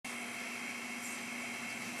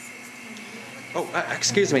Oh,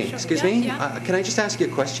 excuse me, excuse me. Yeah. Can I just ask you a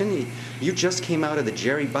question? You just came out of the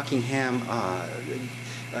Jerry Buckingham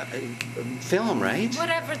film, right?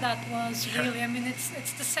 Whatever that was, really. I mean, it's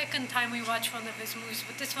the second time we watch one of his movies,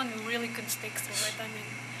 but this one we really couldn't stick through it. I mean,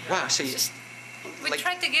 Wow, so you, just, we like,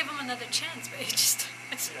 tried to give him another chance, but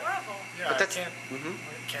it's horrible. Yeah, But that's- I mean,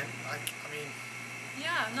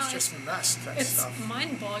 Yeah, no, it's just messed, that it's stuff.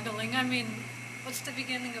 mind-boggling. I mean, what's the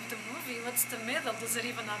beginning of the movie? What's the middle? Does it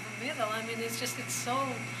even have a middle? I mean, it's so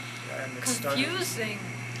Yeah, and it started- confusing.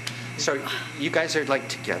 so you guys are like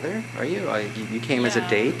together, are you? You came as a Yeah,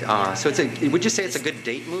 date? yeah, So it's a. yeah. Would you say it's a good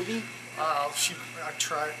date movie?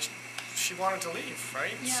 She wanted to leave,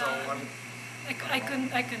 right? Yeah. So I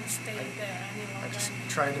couldn't stay there any I longer. just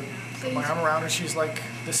tried to put my arm around her. She's like,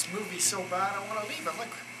 "This movie's so bad, I want to leave." I'm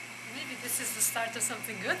like, Maybe this is the start of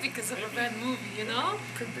something good because of a bad movie, you know?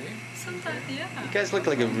 "Could be." Sometimes, yeah. You guys look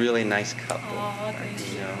like a really nice couple. Oh, thank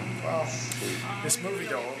You you. know. Well, Oh, this we movie really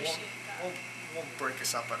though, it appreciate that. won't break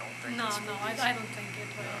us up. I don't think. No, this no, movie's- I don't think it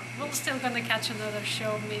will. We're still gonna catch another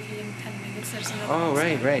show maybe in 10 minutes. There's another Oh, one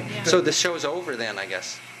right, starting, right. yeah. So the show's over then, I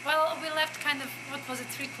guess. Well, we left kind of, what was it,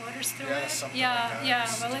 3/4 through Yeah, it? something Yeah, like that. yeah,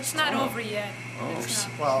 well, it's not Oh. over yet. Oh. It's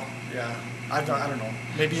not. Well, yeah. I don't know.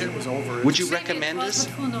 Maybe it was over. Would you Maybe recommend it was, this?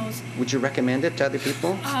 but who knows? Would you recommend it to other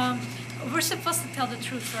people? We're supposed to tell the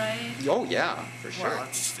truth, right? Oh yeah, for sure. Well,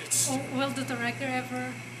 it's Will the director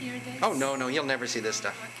ever hear this? Oh no, he'll never see this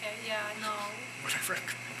stuff. Okay, yeah, no. would I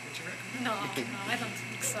recommend? Would you recommend? No, I don't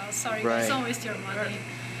think so. Sorry, Right. guys, don't waste your money.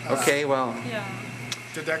 Okay, well, Yeah.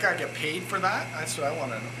 Did that guy get paid for that? That's what I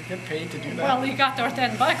want to know. He get paid to do that? Well, we got our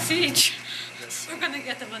 $10 each. Yes. We're gonna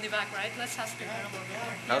get the money back, right? Let's ask the girl over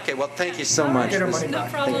there. okay, well, thank you so All much. Get our This- money No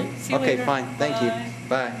back. problem. See you Okay, later. fine. Thank you.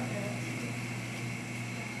 Bye. Bye.